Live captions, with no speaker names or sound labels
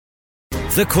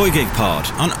The Koigig Pod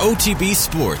on OTB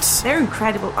Sports. They're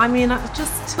incredible. I mean,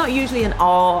 it's not usually in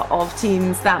awe of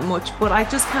teams that much, but I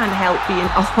just can't help being in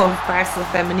awe of Barcelona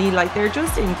Feminine. Like, they're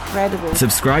just incredible.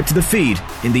 Subscribe to the feed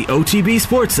in the OTB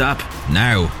Sports app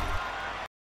now.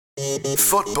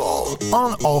 Football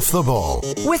on Off the Ball.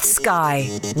 With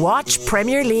Sky. Watch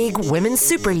Premier League, Women's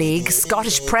Super League,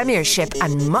 Scottish Premiership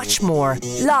and much more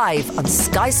live on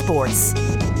Sky Sports.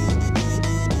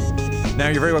 Now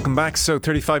you're very welcome back. So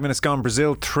 35 minutes gone.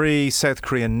 Brazil 3, South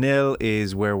Korea 0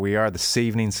 is where we are this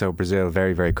evening. So Brazil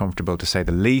very, very comfortable to say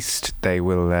the least. They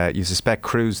will, you suspect,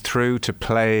 cruise through to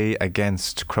play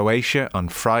against Croatia on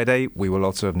Friday. We will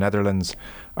also have Netherlands,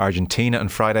 Argentina on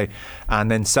Friday, and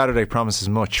then Saturday promises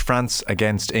much. France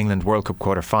against England World Cup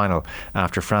quarter final,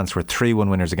 after France were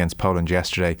 3-1 winners against Poland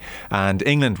yesterday, and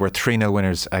England were 3-0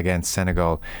 winners against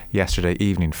Senegal yesterday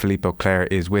evening. Philippe Auclair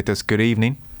is with us. Good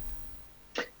evening.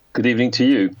 Good evening to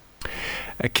you.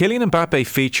 Kylian Mbappe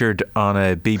featured on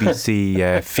a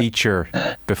BBC feature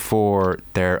before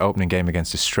their opening game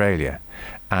against Australia,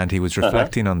 and he was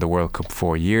reflecting on the World Cup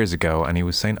 4 years ago, and he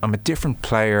was saying, I'm a different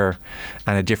player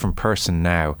and a different person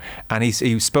now. And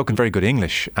he's spoken very good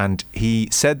English, and he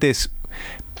said this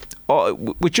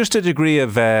with just a degree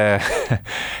of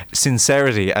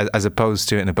sincerity as opposed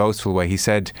to in a boastful way. He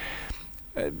said,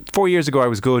 4 years ago I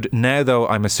was good, now though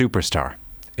I'm a superstar,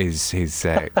 is his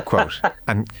quote.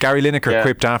 And Gary Lineker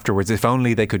quipped afterwards, if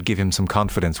only they could give him some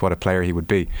confidence, what a player he would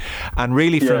be. And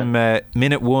really from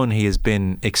minute one he has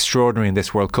been extraordinary in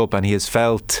this World Cup, and he has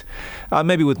felt,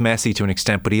 maybe with Messi to an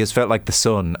extent, but he has felt like the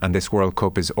sun, and this World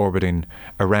Cup is orbiting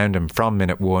around him from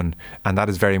minute one, and that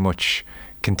is very much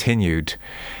continued.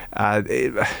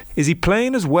 Is he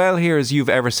playing as well here as you've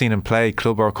ever seen him play,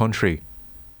 club or country?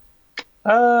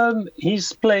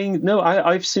 He's playing. No,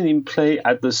 I've seen him play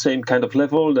at the same kind of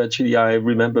level. Actually, I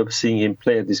remember seeing him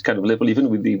play at this kind of level, even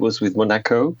when he was with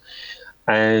Monaco.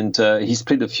 And he's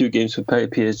played a few games with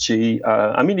PSG.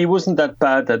 I mean, he wasn't that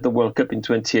bad at the World Cup in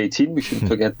 2018. We shouldn't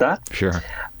forget that. Sure.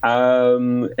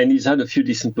 And he's had a few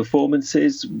decent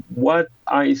performances. What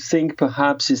I think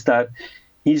perhaps is that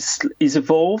he's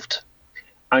evolved.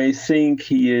 I think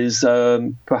he is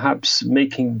perhaps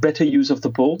making better use of the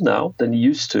ball now than he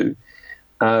used to.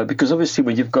 Because obviously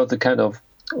when you've got the kind of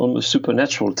almost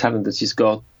supernatural talent that he's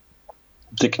got,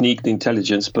 technique, the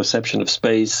intelligence, perception of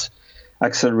space,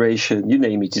 acceleration, you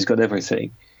name it, he's got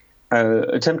everything.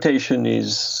 A temptation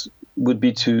would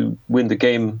be to win the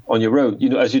game on your own,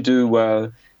 as you do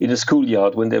in a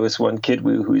schoolyard when there was one kid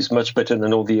who is much better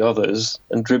than all the others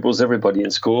and dribbles everybody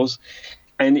and scores.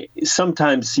 And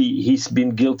sometimes he's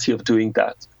been guilty of doing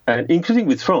that, and including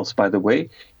with France, by the way,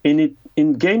 in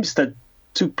games that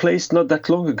took place not that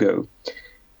long ago.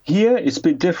 Here it's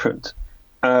been different.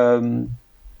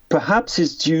 Perhaps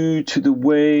it's due to the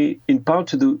way, in part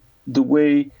to the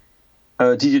way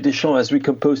Didier Deschamps has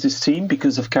recomposed his team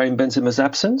because of Karim Benzema's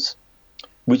absence,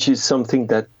 which is something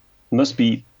that must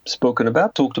be talked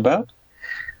about.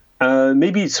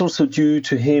 Maybe it's also due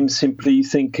to him simply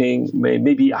thinking,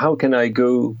 maybe how can I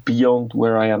go beyond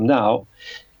where I am now,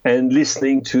 and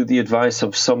listening to the advice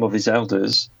of some of his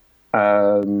elders.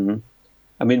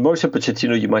 I mean, Mauricio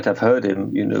Pochettino, you might have heard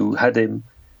him, who had him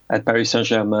at Paris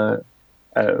Saint-Germain,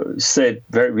 said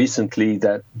very recently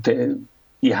that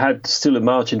he had still a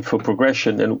margin for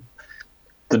progression, and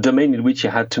the domain in which he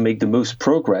had to make the most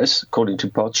progress, according to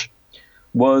Poch,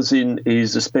 was in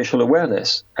his spatial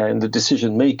awareness and the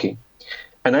decision making.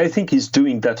 And I think he's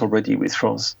doing that already with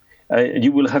France.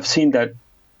 You will have seen that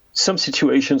some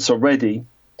situations already,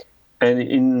 and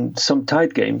in some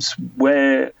tight games,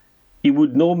 where he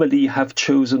would normally have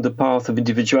chosen the path of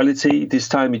individuality. This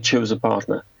time he chose a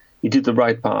partner. He did the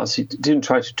right pass. He didn't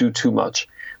try to do too much.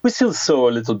 We still saw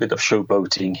a little bit of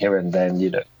showboating here and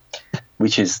then,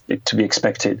 which is to be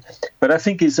expected. But I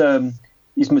think he's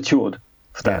matured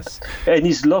for that. Yes. And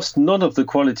he's lost none of the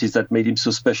qualities that made him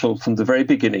so special from the very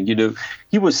beginning.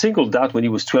 He was singled out when he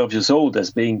was 12 years old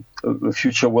as being a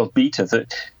future world beater.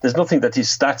 There's nothing that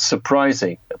is that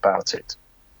surprising about it.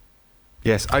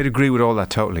 Yes, I'd agree with all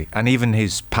that totally. And even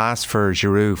his pass for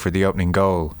Giroud for the opening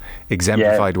goal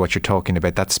exemplified what you're talking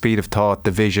about. That speed of thought,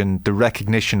 the vision, the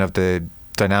recognition of the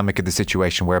dynamic of the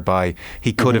situation, whereby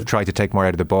he could have tried to take more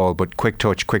out of the ball, but quick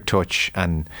touch,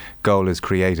 and goal is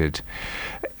created.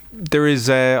 There is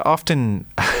often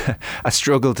a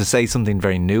struggle to say something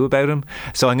very new about him.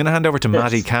 So I'm going to hand over to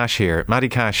Matty Cash here. Matty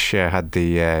Cash had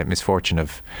the misfortune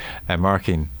of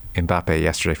marking Mbappe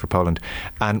yesterday for Poland,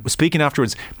 and speaking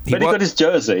afterwards, he got his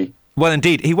jersey. Well,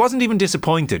 indeed, he wasn't even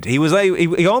disappointed. He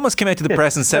almost came out to the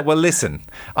press and said, well, listen,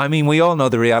 I mean, we all know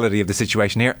the reality of the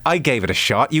situation here. I gave it a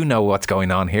shot. You know what's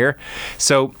going on here.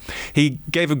 So he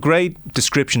gave a great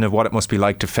description of what it must be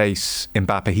like to face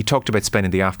Mbappe. He talked about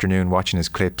spending the afternoon watching his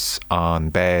clips on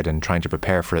bed and trying to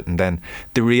prepare for it, and then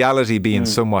the reality being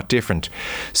somewhat different.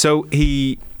 So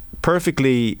he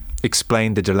perfectly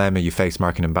explained the dilemma you face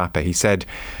marking Mbappe. He said,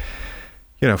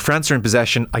 France are in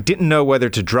possession. I didn't know whether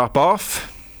to drop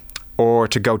off or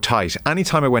to go tight.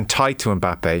 Anytime I went tight to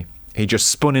Mbappe, he just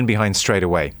spun in behind straight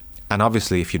away. And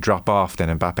obviously, if you drop off,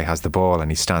 then Mbappe has the ball and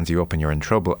he stands you up and you're in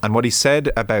trouble. And what he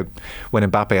said about when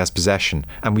Mbappe has possession,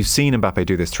 and we've seen Mbappe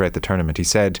do this throughout the tournament, he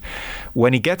said,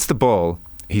 when he gets the ball,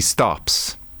 he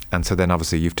stops. And so then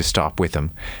obviously you have to stop with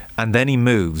him. And then he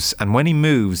moves. And when he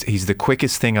moves, he's the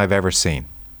quickest thing I've ever seen.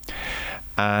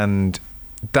 And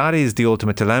that is the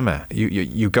ultimate dilemma.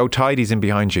 You go tight, he's in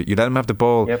behind you. You let him have the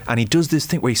ball, and he does this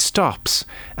thing where he stops.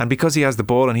 And because he has the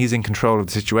ball and he's in control of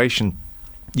the situation,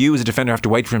 you as a defender have to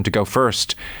wait for him to go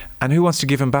first. And who wants to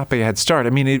give Mbappe a head start? I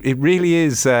mean, it really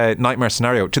is a nightmare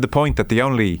scenario, to the point that the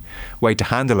only way to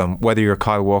handle him, whether you're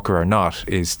Kyle Walker or not,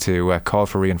 is to call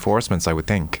for reinforcements, I would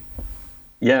think.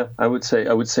 Yeah, I would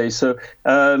say so.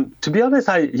 To be honest,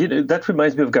 that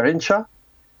reminds me of Garrincha.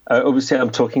 Obviously,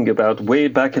 I'm talking about way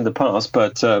back in the past,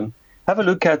 but have a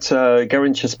look at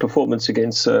Garrincha's performance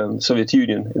against Soviet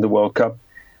Union in the World Cup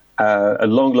a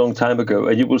long, long time ago,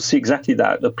 and you will see exactly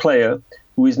that. A player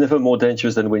who is never more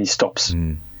dangerous than when he stops.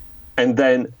 And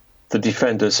then the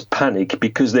defenders panic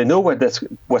because they know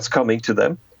what's coming to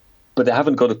them, but they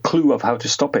haven't got a clue of how to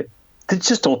stop it. They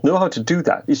just don't know how to do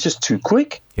that. It's just too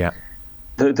quick. Yeah.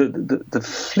 The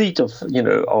fleet of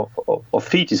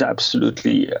feet is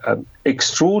absolutely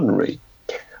extraordinary,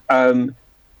 and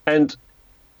one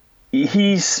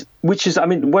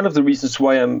of the reasons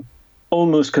why I'm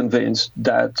almost convinced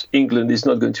that England is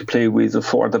not going to play with a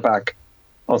 4 at the back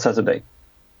on Saturday,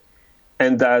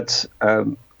 and that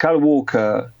Kyle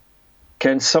Walker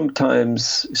can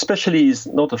sometimes, especially he's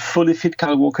not a fully fit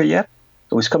Kyle Walker yet,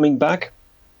 so he's coming back.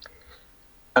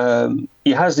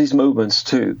 He has these moments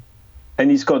too. And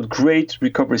he's got great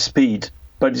recovery speed,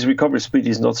 but his recovery speed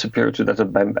is not superior to that of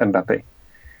Mbappe.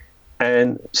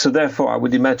 And so therefore, I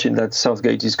would imagine that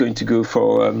Southgate is going to go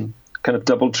for kind of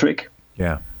double trick.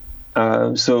 Yeah.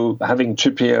 So having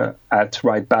Trippier at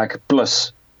right back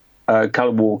plus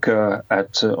Kyle Walker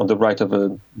on the right of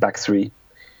a back three.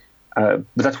 But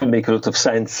that would make a lot of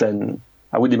sense. And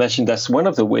I would imagine that's one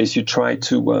of the ways you try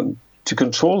to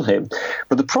control him.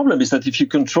 But the problem is that if you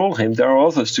control him, there are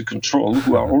others to control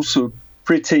who are also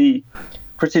pretty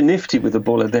nifty with the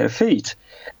ball at their feet.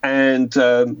 And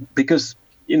because,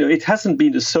 it hasn't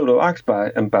been a solo act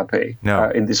by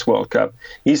Mbappe in this World Cup.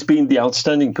 He's been the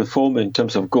outstanding performer in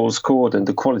terms of goals scored and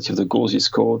the quality of the goals he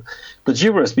scored. But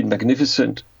Giroud has been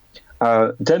magnificent.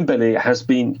 Dembele has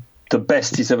been the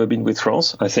best he's ever been with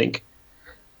France, I think.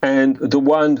 And the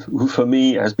one who, for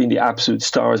me, has been the absolute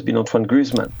star has been Antoine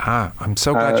Griezmann. I'm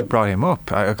so glad you brought him up.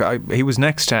 He was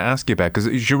next to ask you about, because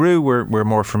Giroud we're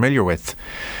more familiar with.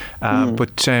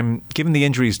 But given the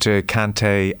injuries to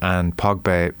Kante and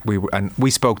Pogba,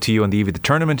 we spoke to you on the eve of the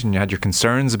tournament, and you had your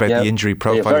concerns about the injury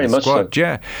profile of the squad. So.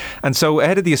 Yeah, and so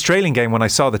ahead of the Australian game, when I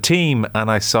saw the team and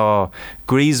I saw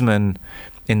Griezmann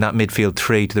in that midfield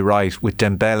three to the right with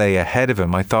Dembele ahead of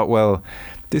him, I thought, well,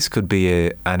 this could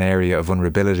be an area of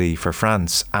vulnerability for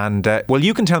France. And,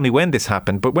 you can tell me when this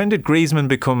happened, but when did Griezmann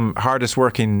become hardest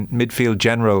working midfield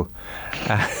general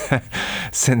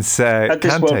since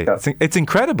Kante? It's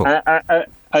incredible. At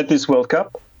this World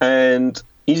Cup. And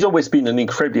he's always been an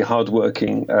incredibly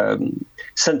hard-working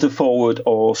centre forward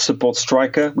or support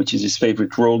striker, which is his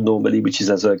favourite role normally, which is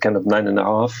as a kind of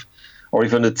 9.5 or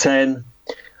even a 10.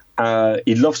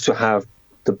 He loves to have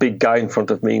the big guy in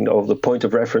front of me or the point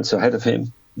of reference ahead of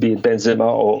him, be it Benzema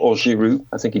or Giroud.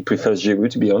 I think he prefers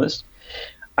Giroud, to be honest.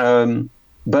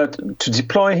 But to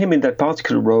deploy him in that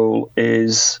particular role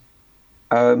is,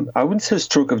 I wouldn't say a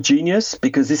stroke of genius,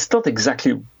 because it's not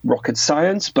exactly rocket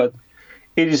science, but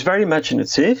it is very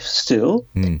imaginative still,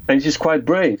 and it is quite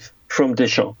brave from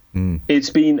Deschamps.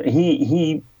 It's been,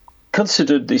 he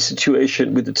considered the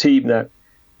situation with the team that,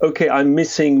 okay, I'm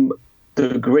missing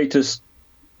the greatest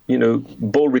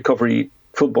ball recovery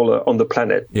footballer on the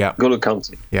planet, N'Golo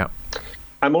Kante. Yeah.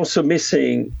 I'm also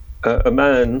missing a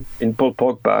man in Paul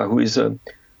Pogba who is a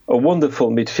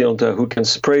wonderful midfielder who can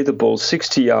spray the ball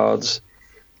 60 yards,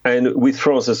 and with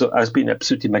France has been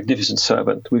absolutely magnificent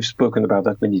servant. We've spoken about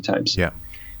that many times. Yeah.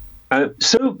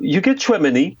 So you get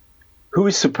Tchouaméni, who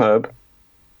is superb,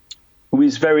 who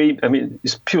is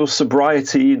it's pure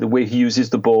sobriety in the way he uses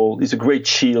the ball. He's a great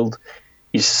shield.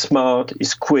 He's smart,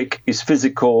 he's quick, he's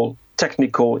physical,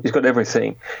 technical, he's got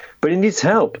everything. But he needs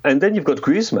help. And then you've got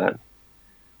Griezmann,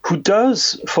 who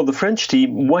does for the French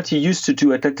team what he used to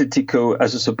do at Atletico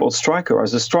as a support striker,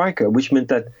 which meant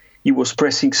that he was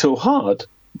pressing so hard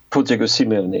for Diego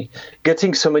Simeone,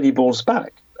 getting so many balls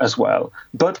back as well.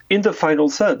 But in the final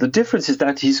third, the difference is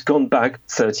that he's gone back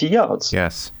 30 yards.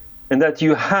 Yes. And that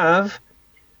you have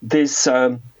this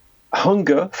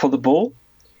hunger for the ball,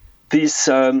 this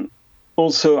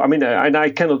also, I mean, and I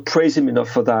cannot praise him enough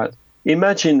for that.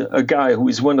 Imagine a guy who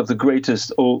is one of the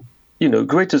greatest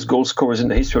goal scorers in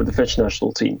the history of the French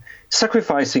national team,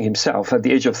 sacrificing himself at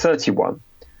the age of 31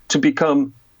 to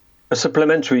become a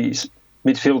supplementary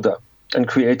midfielder and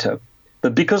creator.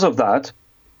 But because of that,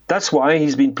 that's why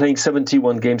he's been playing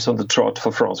 71 games on the trot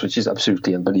for France, which is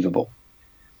absolutely unbelievable.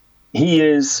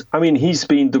 He's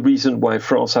been the reason why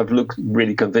France have looked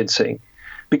really convincing.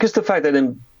 Because the fact that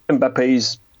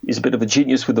Mbappé is a bit of a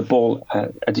genius with the ball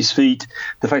at his feet,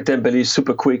 the fact that Dembélé is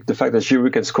super quick, the fact that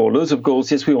Giroud can score loads of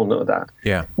goals, yes, we all know that.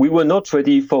 Yeah. We were not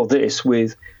ready for this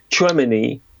with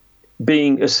Tchouaméni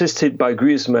being assisted by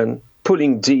Griezmann,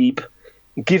 pulling deep,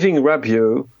 giving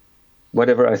Rabiot,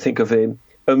 whatever I think of him,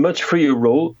 a much freer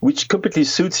role, which completely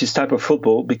suits his type of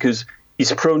football because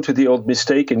he's prone to the odd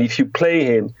mistake. And if you play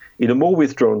him in a more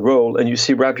withdrawn role and you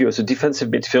see Rabiot as a defensive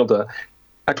midfielder,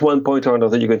 at one point or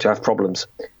another, you're going to have problems.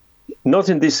 Not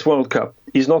in this World Cup.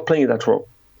 He's not playing that role.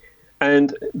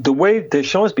 And the way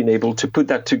Deschamps has been able to put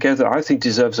that together, I think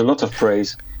deserves a lot of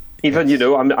praise. Even,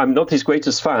 I'm not his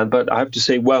greatest fan, but I have to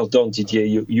say, well done,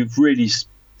 Didier. You've really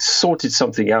sorted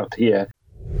something out here,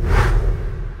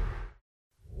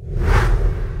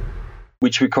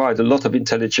 which required a lot of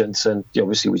intelligence and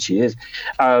obviously which he is,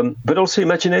 but also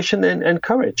imagination and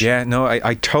courage. Yeah, no,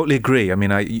 I totally agree. I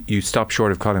mean, you stop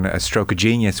short of calling it a stroke of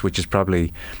genius, which is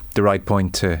probably the right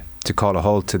point to call a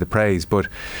halt to the praise. But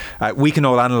we can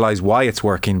all analyse why it's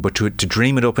working, but to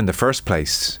dream it up in the first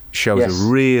place shows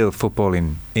a real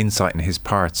footballing insight in his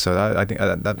part. So I think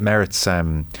that merits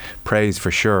praise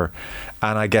for sure.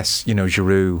 And I guess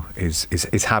Giroud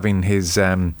is having his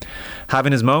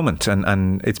moment,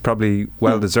 and it's probably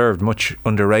well deserved, much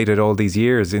underrated all these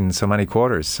years in so many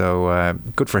quarters. So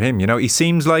good for him. He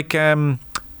seems like a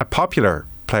popular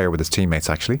player with his teammates,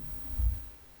 actually.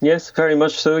 Yes, very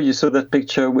much so. You saw that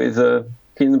picture with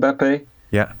Kylian Mbappé.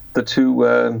 Yeah, the two.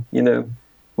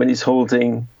 When he's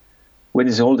holding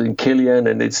Kylian,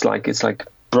 and it's like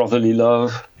brotherly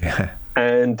love. Yeah.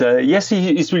 And yes,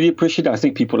 he's really appreciated. I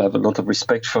think people have a lot of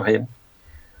respect for him.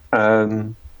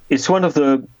 It's one of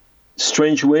the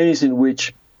strange ways in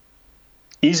which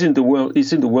he's in the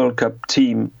World Cup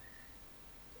team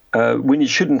when he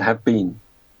shouldn't have been.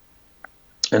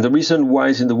 And the reason why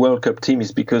he's in the World Cup team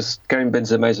is because Karim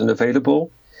Benzema is unavailable.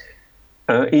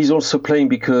 He's also playing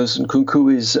because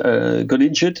Nkunku got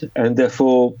injured, and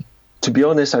therefore, to be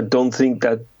honest, I don't think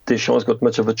that Deschamps got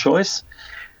much of a choice.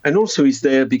 And also he's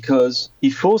there because he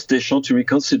forced Deschamps to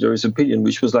reconsider his opinion,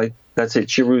 which was like, that's it,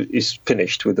 Giroud is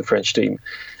finished with the French team.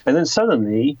 And then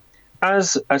suddenly,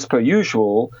 as per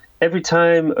usual, every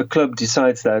time a club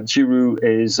decides that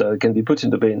Giroud can be put in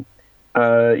the bin,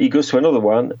 he goes to another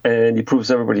one and he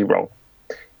proves everybody wrong.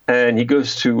 And he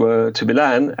goes to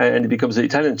Milan and he becomes the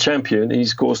Italian champion and he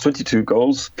scores 22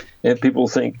 goals. And people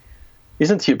think,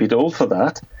 isn't he a bit old for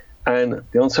that? And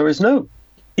the answer is no.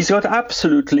 He's got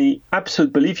absolute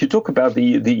belief. You talk about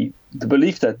the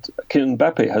belief that Kylian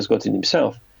Mbappé has got in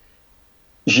himself.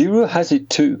 Giroud has it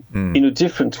too, in a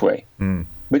different way.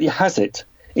 But he has it.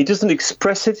 He doesn't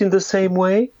express it in the same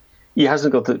way. He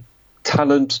hasn't got the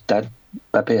talent that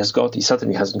Mbappé has got. He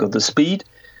certainly hasn't got the speed.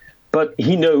 But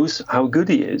he knows how good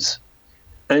he is.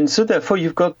 And so therefore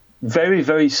you've got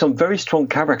some very strong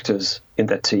characters in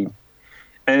that team.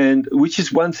 And which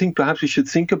is one thing perhaps we should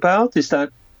think about, is that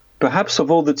perhaps of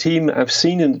all the team I've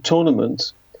seen in the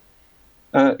tournament,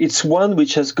 it's one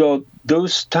which has got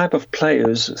those type of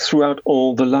players throughout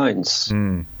all the lines.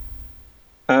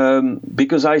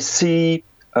 Because I see,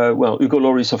 Hugo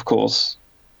Lloris, of course,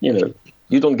 you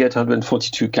don't get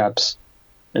 142 caps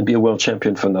and be a world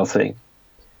champion for nothing.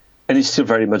 And he's still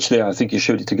very much there. I think he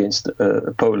showed it against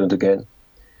Poland again.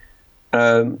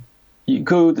 You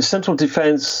go the central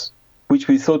defense, which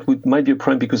we thought might be a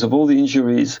prime because of all the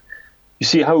injuries. You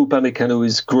see how Upamecano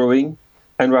is growing,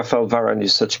 and Rafael Varane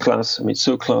is such class. I mean,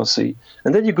 so classy.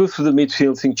 And then you go through the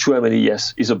midfield, think Tchouaméni,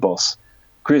 yes, is a boss.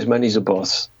 Griezmann is a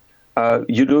boss.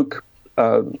 You look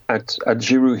at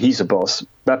Giroud, he's a boss.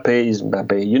 Mbappé is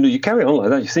Mbappé. You carry on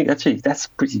like that. You think, actually, that's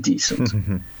pretty decent.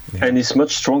 Yeah. And it's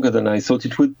much stronger than I thought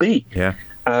it would be. Yeah.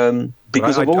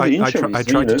 because of all the injuries. I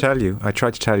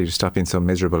tried to tell you to stop being so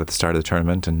miserable at the start of the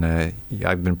tournament, and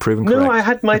I've been proven correct. No, I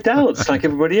had my doubts, like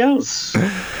everybody else.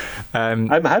 I'm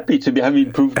happy to be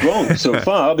having proved wrong so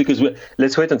far, because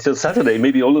let's wait until Saturday.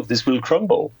 Maybe all of this will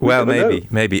crumble. Well,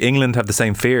 maybe England have the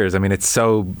same fears. I mean, it's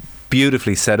so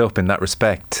beautifully set up in that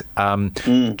respect.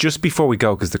 Just before we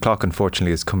go, because the clock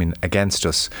unfortunately is coming against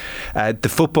us, the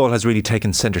football has really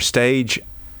taken centre stage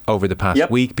over the past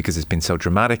week because it's been so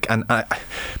dramatic, and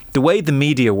the way the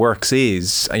media works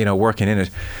is, working in it,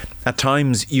 at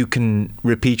times you can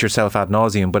repeat yourself ad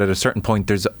nauseum, but at a certain point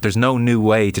there's no new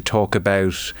way to talk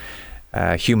about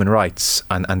human rights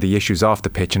and the issues off the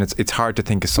pitch, and it's hard to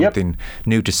think of something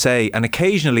new to say. And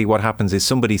occasionally what happens is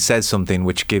somebody says something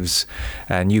which gives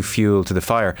new fuel to the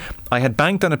fire. I had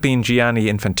banked on it being Gianni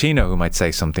Infantino who might say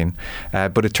something,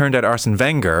 but it turned out Arsene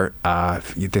Wenger,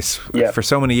 for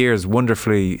so many years,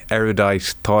 wonderfully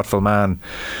erudite, thoughtful man.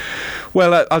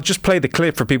 Well, I'll just play the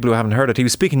clip for people who haven't heard it. He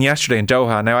was speaking yesterday in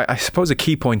Doha. Now, I suppose a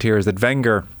key point here is that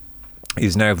Wenger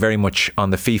is now very much on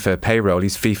the FIFA payroll.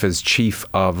 He's FIFA's chief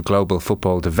of global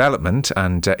football development,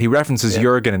 and he references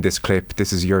Jurgen in this clip.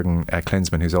 This is Jurgen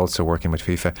Klinsmann, who's also working with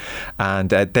FIFA, and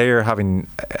they're having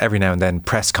every now and then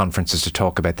press conferences to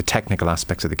talk about the technical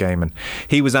aspects of the game. And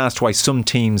he was asked why some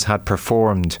teams had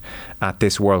performed at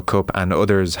this World Cup and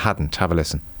others hadn't. Have a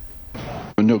listen.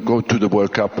 When you go to the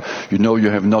World Cup, you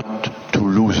have not to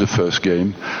lose the first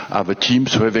game. Other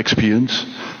teams who have experience,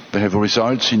 they have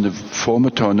results in the former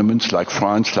tournaments, like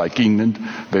France, like England.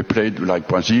 They played, like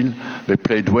Brazil, they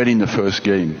played well in the first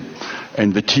game.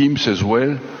 And the teams as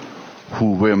well,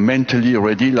 who were mentally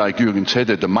ready, like Jürgen said,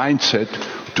 had the mindset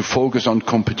to focus on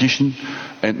competition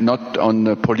and not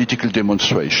on political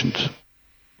demonstrations.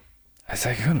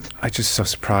 I'm just so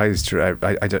surprised. I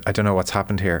don't know what's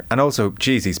happened here. And also,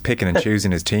 geez, he's picking and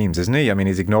choosing his teams, isn't he? I mean,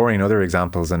 he's ignoring other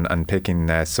examples and picking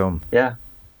some. Yeah.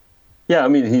 Yeah, I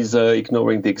mean, he's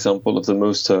ignoring the example of the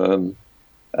most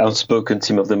outspoken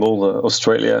team of them all,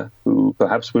 Australia, who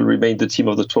perhaps will remain the team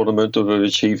of the tournament, who have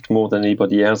achieved more than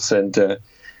anybody else. And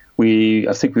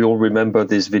I think we all remember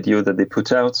this video that they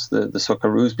put out, the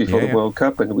Socceroos before the World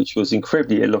Cup, and which was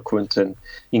incredibly eloquent and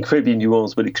incredibly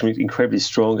nuanced, but incredibly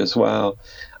strong as well.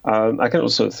 I can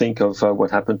also think of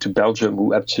what happened to Belgium,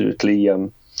 who absolutely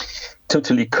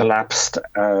totally collapsed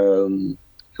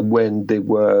when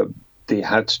they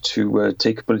had to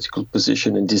take a political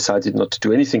position and decided not to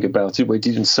do anything about it. Well, it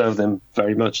didn't serve them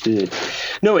very much, did it?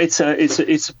 No, it's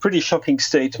a pretty shocking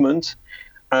statement.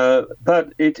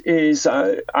 But it is,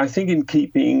 I think, in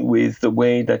keeping with the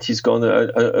way that he's gone,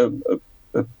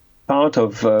 a part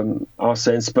of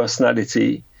Arsene's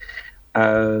personality,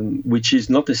 which is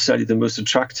not necessarily the most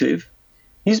attractive.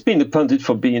 He's been a pundit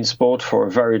for beIN Sport for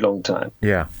a very long time.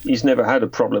 Yeah, he's never had a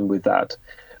problem with that.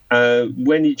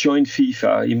 When he joined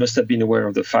FIFA, he must have been aware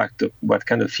of the fact of what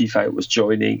kind of FIFA he was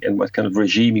joining and what kind of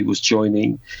regime he was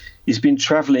joining. He's been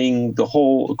traveling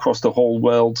across the whole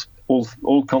world,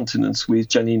 all continents, with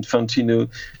Gianni Infantino,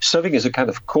 serving as a kind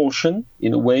of caution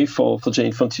in a way for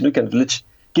Gianni Infantino, kind of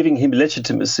giving him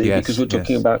legitimacy, because we're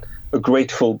talking about a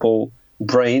great football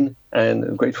brain and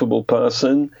a great football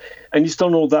person. And he's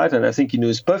done all that, and I think he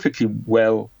knows perfectly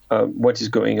well what is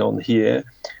going on here.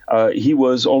 He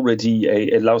was already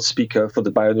a loudspeaker for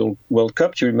the Biennial World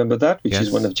Cup. Do you remember that? Which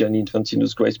is one of Gianni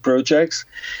Infantino's great projects.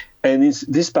 And in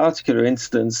this particular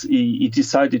instance, he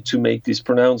decided to make this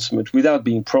pronouncement without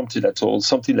being prompted at all,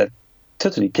 something that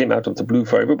totally came out of the blue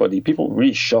for everybody. People were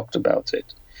really shocked about it.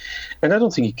 And I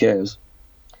don't think he cares.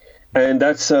 And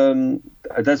that's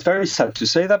very sad to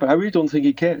say that, but I really don't think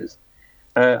he cares.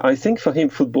 I think for him,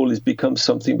 football has become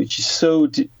something which is so,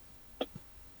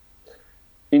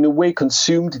 in a way,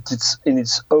 consumed in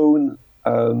its own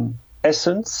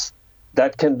essence,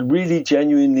 that can really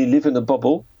genuinely live in a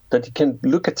bubble, that he can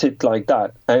look at it like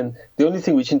that. And the only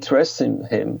thing which interests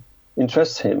him,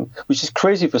 which is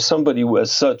crazy for somebody who has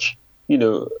such,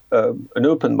 an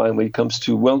open mind when it comes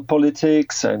to world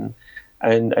politics and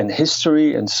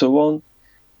history and so on.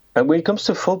 And when it comes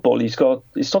to football, it's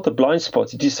not a blind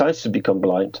spot. He decides to become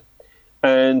blind.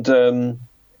 And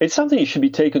it's something he should be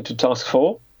taken to task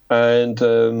for. And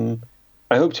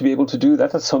I hope to be able to do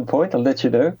that at some point. I'll let you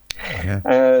know.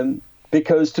 Yeah.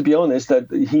 Because, to be honest,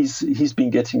 that he's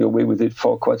been getting away with it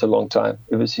for quite a long time,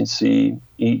 ever since he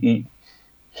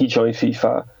joined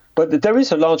FIFA. But there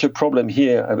is a larger problem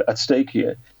here at stake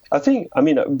here.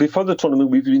 Before the tournament,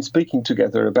 we've been speaking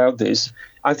together about this.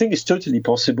 I think it's totally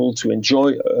possible to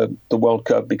enjoy the World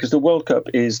Cup, because the World Cup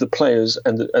is the players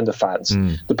and the fans.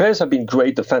 The players have been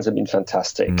great. The fans have been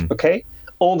fantastic. Okay?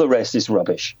 All the rest is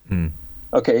rubbish.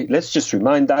 Okay? Let's just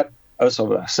remind us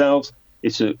of ourselves.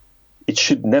 It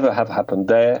should never have happened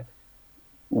there.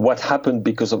 what happened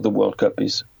because of the World Cup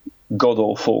is god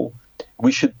awful.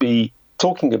 We should be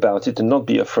talking about it and not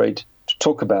be afraid to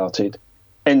talk about it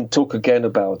and talk again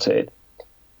about it.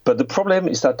 But the problem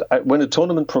is that when a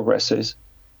tournament progresses,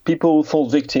 people fall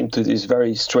victim to this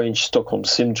very strange Stockholm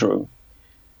syndrome.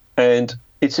 And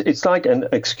it's like, and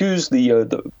excuse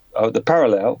the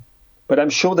parallel, but I'm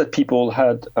sure that people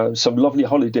had some lovely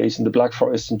holidays in the Black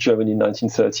Forest in Germany in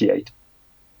 1938.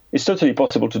 It's totally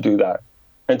possible to do that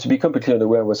and to be completely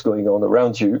unaware of what's going on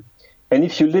around you. And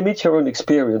if you limit your own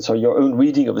experience or your own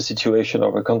reading of a situation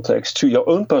or a context to your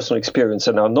own personal experience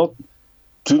and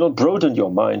do not broaden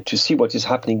your mind to see what is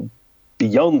happening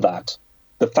beyond that,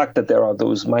 the fact that there are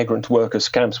those migrant workers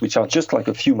camps, which are just like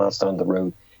a few miles down the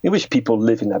road, in which people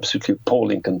live in absolutely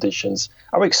appalling conditions,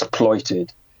 are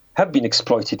exploited, have been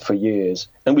exploited for years,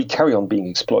 and will carry on being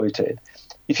exploited.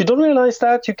 If you don't realize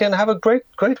that, you can have a great,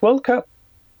 great World Cup.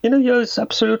 It's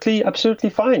absolutely, absolutely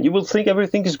fine. You will think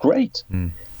everything is great.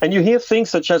 And you hear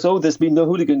things such as, there's been no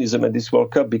hooliganism at this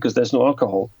World Cup because there's no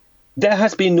alcohol. There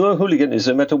has been no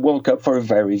hooliganism at a World Cup for a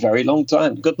very, very long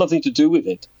time. It's got nothing to do with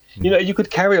it. You could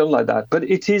carry on like that, but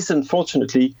it is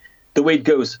unfortunately the way it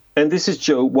goes. And this is,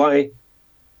 Joe, why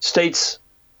states,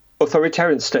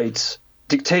 authoritarian states,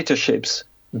 dictatorships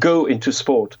go into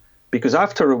sport. Because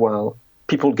after a while,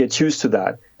 people get used to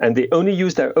that and they only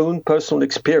use their own personal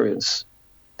experience,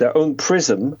 their own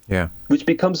prism, which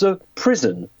becomes a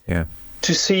prison,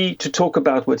 to talk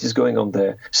about what is going on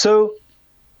there. So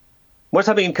what's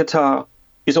happening in Qatar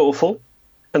is awful,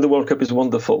 and the World Cup is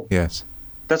wonderful. Yes.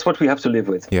 That's what we have to live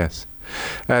with. Yes.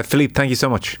 Philippe, thank you so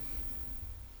much.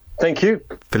 Thank you.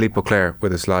 Philippe Auclair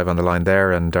with us live on the line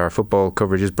there, and our football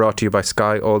coverage is brought to you by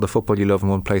Sky. All the football you love in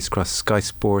one place across Sky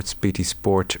Sports, BT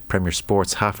Sport, Premier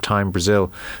Sports. Half-time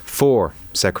Brazil 4,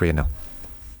 South Korea 0.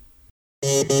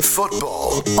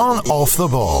 Football on Off the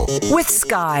Ball. With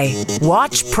Sky.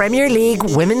 Watch Premier League,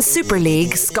 Women's Super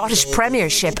League, Scottish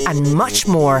Premiership and much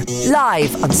more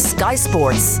live on Sky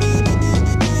Sports.